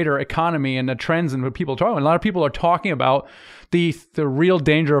the greater economy and the trends and what people are talking about. A lot of people are talking about the real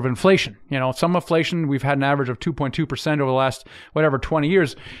danger of inflation. Some inflation, we've had an average of 2.2% over the last, 20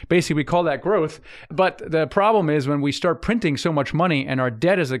 years. Basically, we call that growth. But the problem is when we start printing so much money and our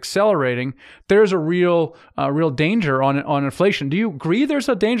debt is accelerating, there's a real danger on inflation. Do you agree there's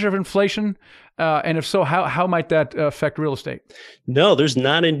a danger of inflation? And if so, how might that affect real estate? No, there's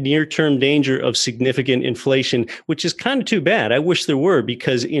not a near-term danger of significant inflation, which is kind of too bad. I wish there were,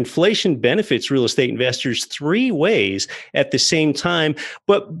 because inflation benefits real estate investors three ways at the same time.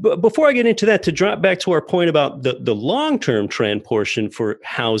 But before I get into that, to drop back to our point about the long-term trend portion for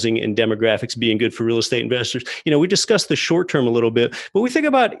housing and demographics being good for real estate investors, we discussed the short-term a little bit, but we think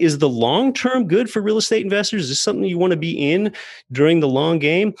about, is the long-term good for real estate investors? Is this something you want to be in during the long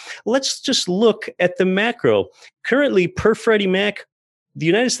game? Let's just look at the macro. Currently, per Freddie Mac, the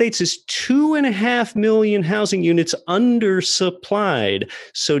United States is 2.5 million housing units undersupplied.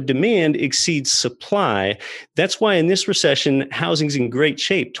 So demand exceeds supply. That's why in this recession, housing's in great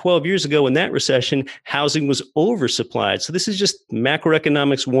shape. 12 years ago in that recession, housing was oversupplied. So this is just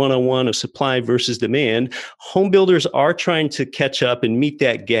macroeconomics 101 of supply versus demand. Home builders are trying to catch up and meet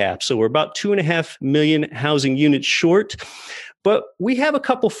that gap. So we're about 2.5 million housing units short. But we have a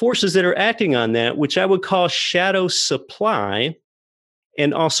couple forces that are acting on that, which I would call shadow supply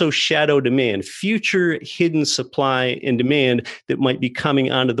and also shadow demand, future hidden supply and demand that might be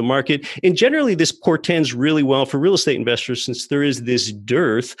coming onto the market. And generally, this portends really well for real estate investors since there is this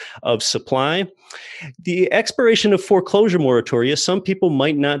dearth of supply. The expiration of foreclosure moratoria, some people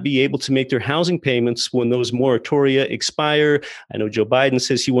might not be able to make their housing payments when those moratoria expire. I know Joe Biden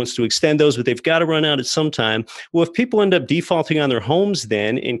says he wants to extend those, but they've got to run out at some time. Well, if people end up defaulting on their homes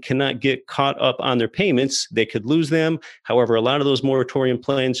then and cannot get caught up on their payments, they could lose them. However, a lot of those moratorium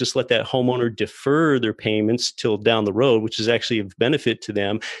plans just let that homeowner defer their payments till down the road, which is actually of benefit to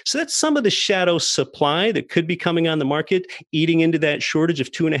them. So that's some of the shadow supply that could be coming on the market, eating into that shortage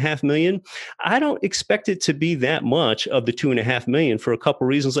of 2.5 million. I don't expect it to be that much of the 2.5 million for a couple of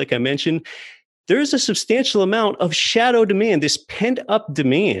reasons. Like I mentioned, there is a substantial amount of shadow demand, this pent up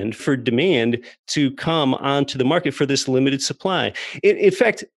demand for demand to come onto the market for this limited supply. In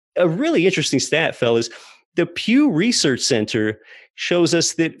fact, a really interesting stat, fellas, the Pew Research Center shows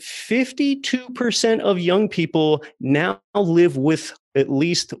us that 52% of young people now live with at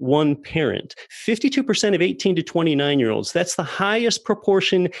least one parent. 52% of 18 to 29-year-olds. That's the highest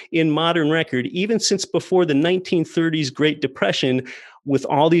proportion in modern record, even since before the 1930s Great Depression, with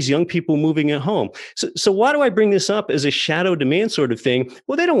all these young people moving at home. So why do I bring this up as a shadow demand sort of thing?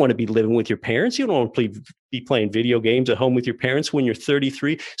 Well, they don't want to be living with your parents. You don't want to be playing video games at home with your parents when you're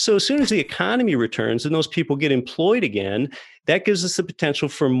 33. So as soon as the economy returns and those people get employed again, that gives us the potential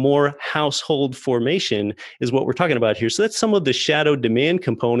for more household formation is what we're talking about here. So that's some of the shadow demand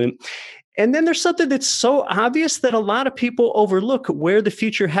component. And then there's something that's so obvious that a lot of people overlook where the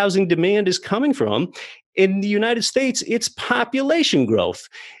future housing demand is coming from. In the United States, it's population growth.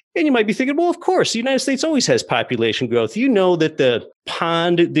 And you might be thinking, well, of course, the United States always has population growth. You know that the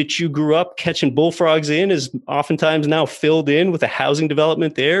pond that you grew up catching bullfrogs in is oftentimes now filled in with a housing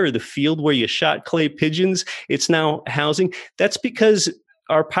development there, or the field where you shot clay pigeons, it's now housing. That's because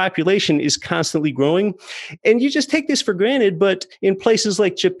our population is constantly growing. And you just take this for granted, but in places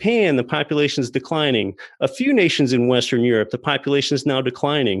like Japan, the population is declining. A few nations in Western Europe, the population is now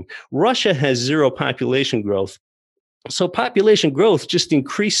declining. Russia has zero population growth. So population growth just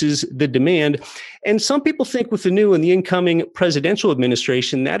increases the demand. And some people think with the new and the incoming presidential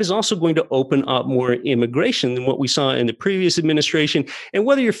administration, that is also going to open up more immigration than what we saw in the previous administration. And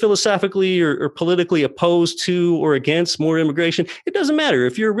whether you're philosophically or politically opposed to or against more immigration, it doesn't matter.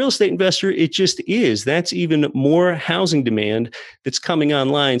 If you're a real estate investor, it just is. That's even more housing demand that's coming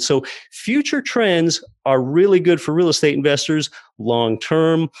online. So future trends are really good for real estate investors long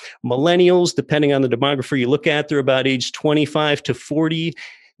term. Millennials, depending on the demography you look at, they're about age 25 to 40.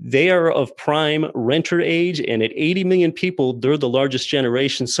 They are of prime renter age. And at 80 million people, they're the largest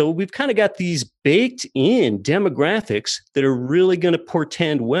generation. So we've kind of got these baked in demographics that are really going to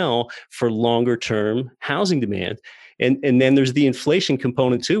portend well for longer term housing demand. And then there's the inflation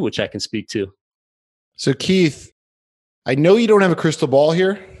component too, which I can speak to. So Keith, I know you don't have a crystal ball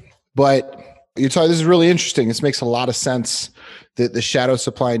here, but you're talking, this is really interesting. This makes a lot of sense, that the shadow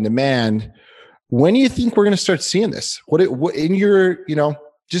supply and demand. When do you think we're going to start seeing this? What in your,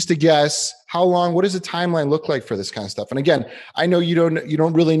 just to guess, how long, what does the timeline look like for this kind of stuff? And again, I know you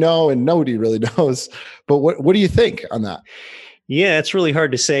don't really know, and nobody really knows, but what do you think on that? Yeah, it's really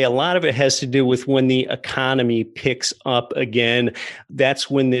hard to say. A lot of it has to do with when the economy picks up again. That's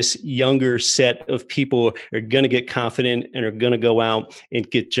when this younger set of people are going to get confident and are going to go out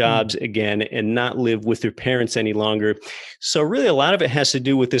and get jobs again and not live with their parents any longer. So really, a lot of it has to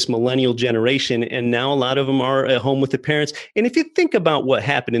do with this millennial generation. And now a lot of them are at home with their parents. And if you think about what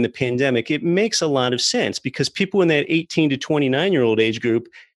happened in the pandemic, it makes a lot of sense because people in that 18 to 29-year-old age group,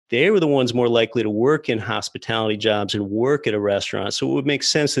 they were the ones more likely to work in hospitality jobs and work at a restaurant. So it would make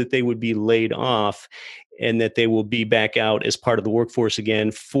sense that they would be laid off and that they will be back out as part of the workforce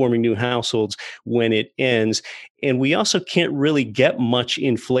again, forming new households when it ends. And we also can't really get much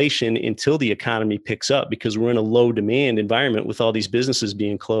inflation until the economy picks up because we're in a low demand environment with all these businesses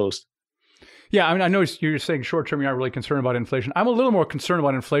being closed. Yeah, I mean, I know you're saying short term, you're not really concerned about inflation. I'm a little more concerned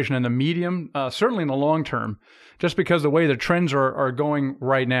about inflation in the medium, certainly in the long term, just because the way the trends are going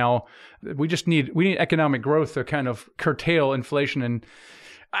right now, we need economic growth to kind of curtail inflation. And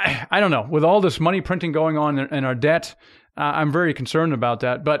I don't know, with all this money printing going on in our debt, I'm very concerned about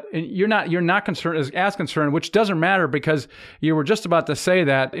that. But you're not concerned as concerned, which doesn't matter because you were just about to say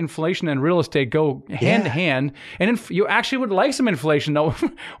that inflation and real estate go hand to hand. And you actually would like some inflation, though.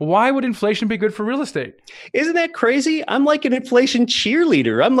 Why would inflation be good for real estate? Isn't that crazy? I'm like an inflation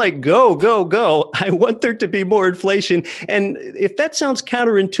cheerleader. I'm like, go, go, go. I want there to be more inflation. And if that sounds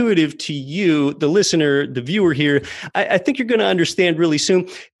counterintuitive to you, the listener, the viewer here, I think you're going to understand really soon,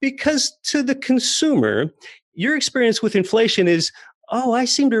 because to the consumer, your experience with inflation is, oh, I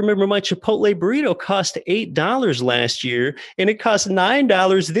seem to remember my Chipotle burrito cost $8 last year and it costs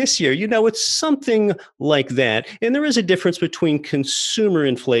 $9 this year. It's something like that. And there is a difference between consumer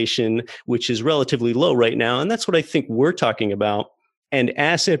inflation, which is relatively low right now. And that's what I think we're talking about. And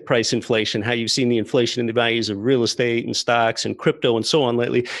asset price inflation, how you've seen the inflation in the values of real estate and stocks and crypto and so on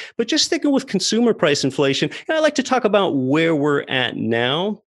lately. But just sticking with consumer price inflation, and I like to talk about where we're at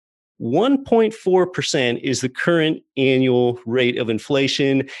now. 1.4% is the current annual rate of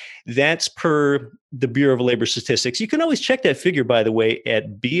inflation. That's per the Bureau of Labor Statistics. You can always check that figure, by the way,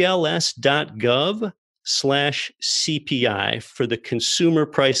 at bls.gov/CPI for the Consumer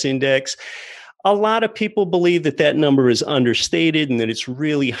Price Index. A lot of people believe that number is understated and that it's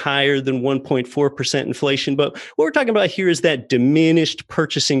really higher than 1.4% inflation. But what we're talking about here is that diminished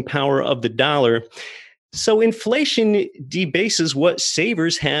purchasing power of the dollar. So inflation debases what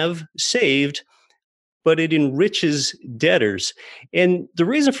savers have saved, but it enriches debtors. And the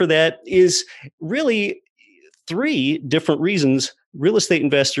reason for that is really three different reasons real estate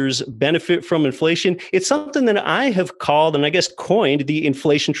investors benefit from inflation. It's something that I have called, and I guess coined, the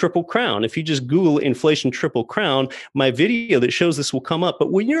inflation triple crown. If you just Google inflation triple crown, my video that shows this will come up.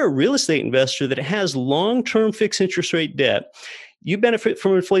 But when you're a real estate investor that has long-term fixed interest rate debt, You benefit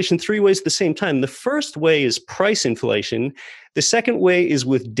from inflation three ways at the same time. The first way is price inflation. The second way is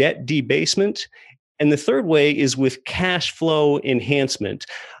with debt debasement. And the third way is with cash flow enhancement.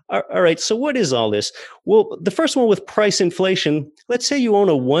 All right, so what is all this? Well, the first one with price inflation, let's say you own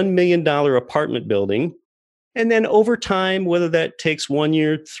a $1 million apartment building. And then over time, whether that takes 1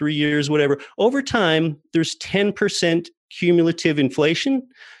 year, 3 years, whatever, over time, there's 10% cumulative inflation.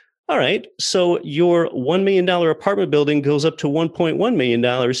 All right, so your $1 million apartment building goes up to $1.1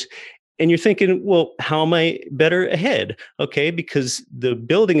 million. And you're thinking, well, how am I better ahead? Okay, because the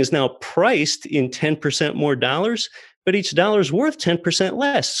building is now priced in 10% more dollars, but each dollar is worth 10%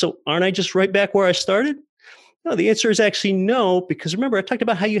 less. So aren't I just right back where I started? No, the answer is actually no, because remember, I talked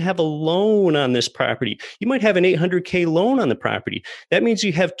about how you have a loan on this property. You might have an $800K loan on the property. That means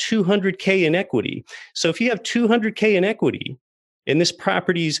you have $200K in equity. So if you have $200K in equity and this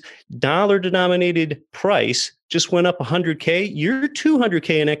property's dollar-denominated price just went up $100K, your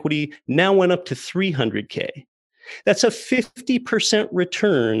 $200K in equity now went up to $300K. That's a 50%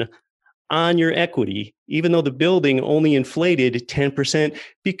 return on your equity, even though the building only inflated 10%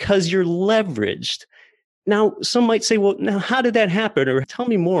 because you're leveraged. Now, some might say, well, now how did that happen? Or tell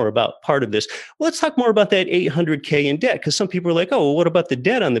me more about part of this. Well, let's talk more about that $800K in debt, because some people are like, oh, well, what about the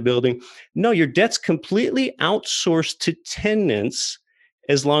debt on the building? No, your debt's completely outsourced to tenants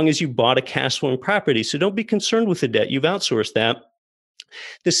as long as you bought a cash flowing property. So don't be concerned with the debt. You've outsourced that.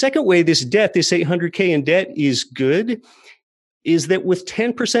 The second way this debt, this $800K in debt is good, is that with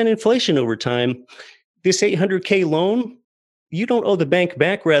 10% inflation over time, this $800K loan, you don't owe the bank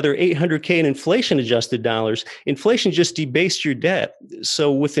back, rather $800K in inflation adjusted dollars. Inflation just debased your debt.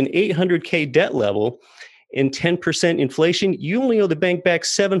 So with an $800K debt level and 10% inflation, you only owe the bank back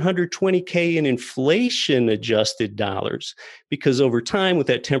 $720K in inflation adjusted dollars, because over time with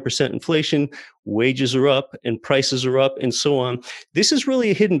that 10% inflation, wages are up and prices are up and so on. This is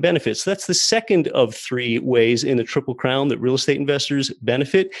really a hidden benefit. So that's the second of three ways in the Triple Crown that real estate investors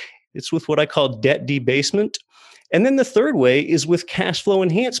benefit. It's with what I call debt debasement. And then the third way is with cash flow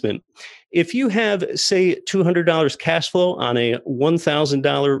enhancement. If you have, say, $200 cash flow on a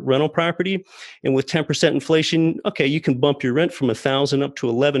 $1,000 rental property, and with 10% inflation, okay, you can bump your rent from $1,000 up to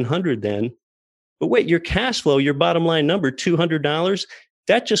 $1,100 then. But wait, your cash flow, your bottom line number, $200,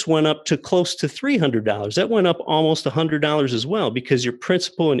 that just went up to close to $300. That went up almost $100 as well, because your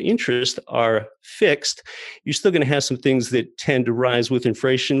principal and interest are fixed. You're still going to have some things that tend to rise with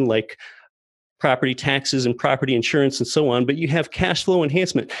inflation, like property taxes and property insurance and so on, but you have cash flow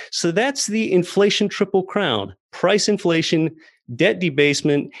enhancement. So that's the inflation triple crown: price inflation, debt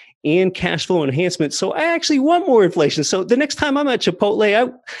debasement, and cash flow enhancement. So I actually want more inflation. So the next time I'm at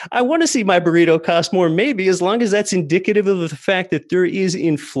Chipotle, I want to see my burrito cost more, maybe, as long as that's indicative of the fact that there is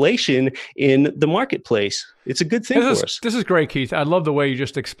inflation in the marketplace. It's a good thing for us. This is great, Keith. I love the way you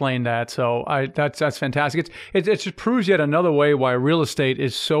just explained that. So that's fantastic. It just proves yet another way why real estate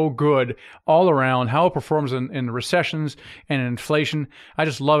is so good all around, how it performs in recessions and in inflation. I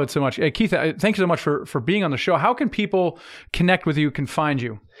just love it so much. Hey, Keith, thank you so much for being on the show. How can people connect with you, can find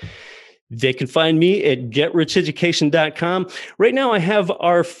you? They can find me at GetRichEducation.com. Right now, I have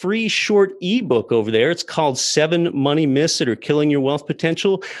our free short ebook over there. It's called 7 Money Myths That Are Killing Your Wealth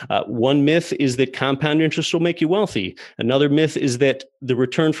Potential. One myth is that compound interest will make you wealthy. Another myth is that the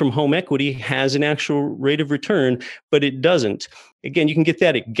return from home equity has an actual rate of return, but it doesn't. Again, you can get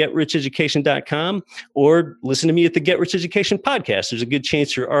that at GetRichEducation.com, or listen to me at the Get Rich Education podcast. There's a good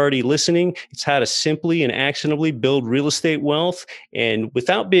chance you're already listening. It's how to simply and actionably build real estate wealth, and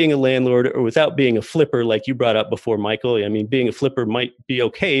without being a landlord or without being a flipper like you brought up before, Michael. I mean, being a flipper might be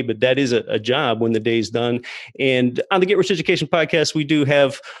okay, but that is a job when the day's done. And on the Get Rich Education podcast, we do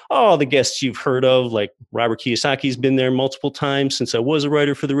have all the guests you've heard of, like Robert Kiyosaki's been there multiple times since I was a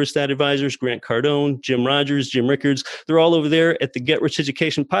writer for the Rich Dad Advisors, Grant Cardone, Jim Rogers, Jim Rickards. They're all over there at the Get Rich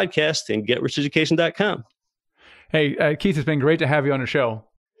Education podcast and GetRichEducation.com. Hey, Keith, it's been great to have you on the show.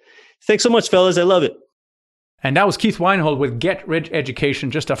 Thanks so much, fellas. I love it. And that was Keith Weinhold with Get Rich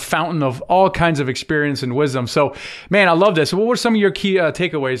Education, just a fountain of all kinds of experience and wisdom. So, man, I love this. What were some of your key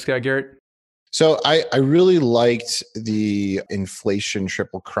takeaways, Garrett? So I really liked the inflation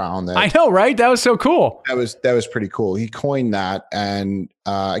triple crown. That I know, right? That was so cool. That was pretty cool. He coined that, and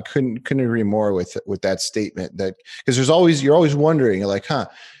I couldn't agree more with that statement. That because you're always wondering, like,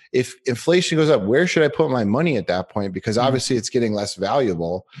 if inflation goes up, where should I put my money at that point? Because obviously it's getting less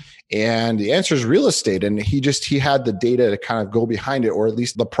valuable, and the answer is real estate. And he had the data to kind of go behind it, or at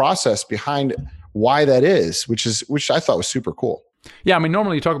least the process behind why that is, which I thought was super cool. Yeah, I mean,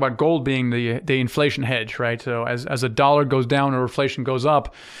 normally you talk about gold being the inflation hedge, right? So as a dollar goes down or inflation goes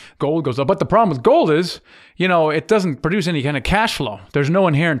up, gold goes up. But the problem with gold is, it doesn't produce any kind of cash flow. There's no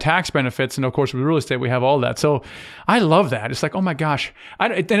inherent tax benefits. And of course, with real estate, we have all that. So I love that. It's like, oh my gosh.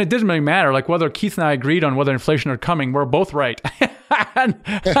 And it doesn't really matter. Like whether Keith and I agreed on whether inflation are coming, we're both right.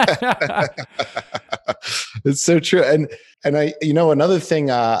 It's so true. And I, another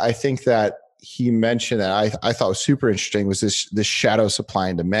thing I think that he mentioned that I thought was super interesting was this shadow supply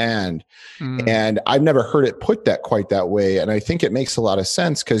and demand. And I've never heard it put that quite that way. And I think it makes a lot of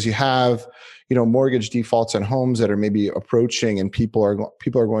sense because you have, mortgage defaults on homes that are maybe approaching, and people are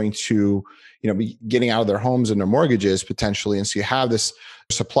going to, be getting out of their homes and their mortgages potentially. And so you have this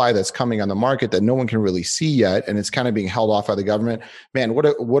supply that's coming on the market that no one can really see yet. And it's kind of being held off by the government. Man, what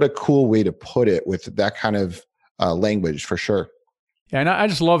a cool way to put it with that kind of language for sure. Yeah, and I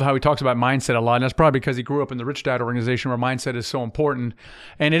just love how he talks about mindset a lot. And that's probably because he grew up in the Rich Dad organization where mindset is so important.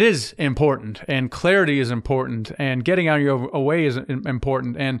 And it is important. And clarity is important. And getting out of your way is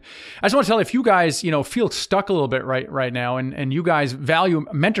important. And I just want to tell you, if you guys, feel stuck a little bit right now and you guys value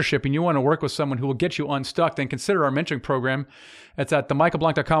mentorship and you want to work with someone who will get you unstuck, then consider our mentoring program. It's at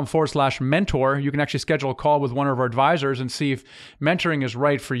themichaelblank.com/mentor. You can actually schedule a call with one of our advisors and see if mentoring is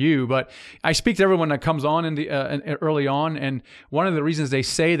right for you. But I speak to everyone that comes on early on, and one of the reasons they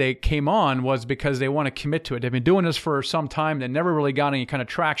say they came on was because they want to commit to it. They've been doing this for some time. They never really got any kind of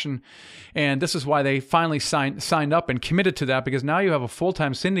traction, and this is why they finally signed up and committed to that, because now you have a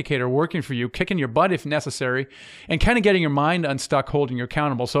full-time syndicator working for you, kicking your butt if necessary, and kind of getting your mind unstuck, holding you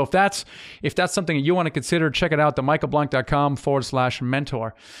accountable. So if that's something that you want to consider, check it out, themichaelblank.com/mentor.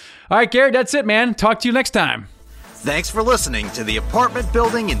 All right, Gary, that's it, man. Talk to you next time. Thanks for listening to the Apartment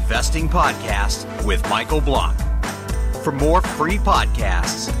Building Investing Podcast with Michael Blank. For more free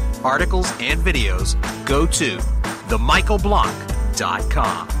podcasts, articles, and videos, go to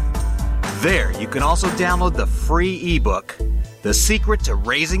themichaelblank.com. There, you can also download the free ebook, The Secret to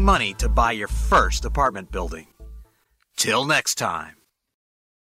Raising Money to Buy Your First Apartment Building. Till next time.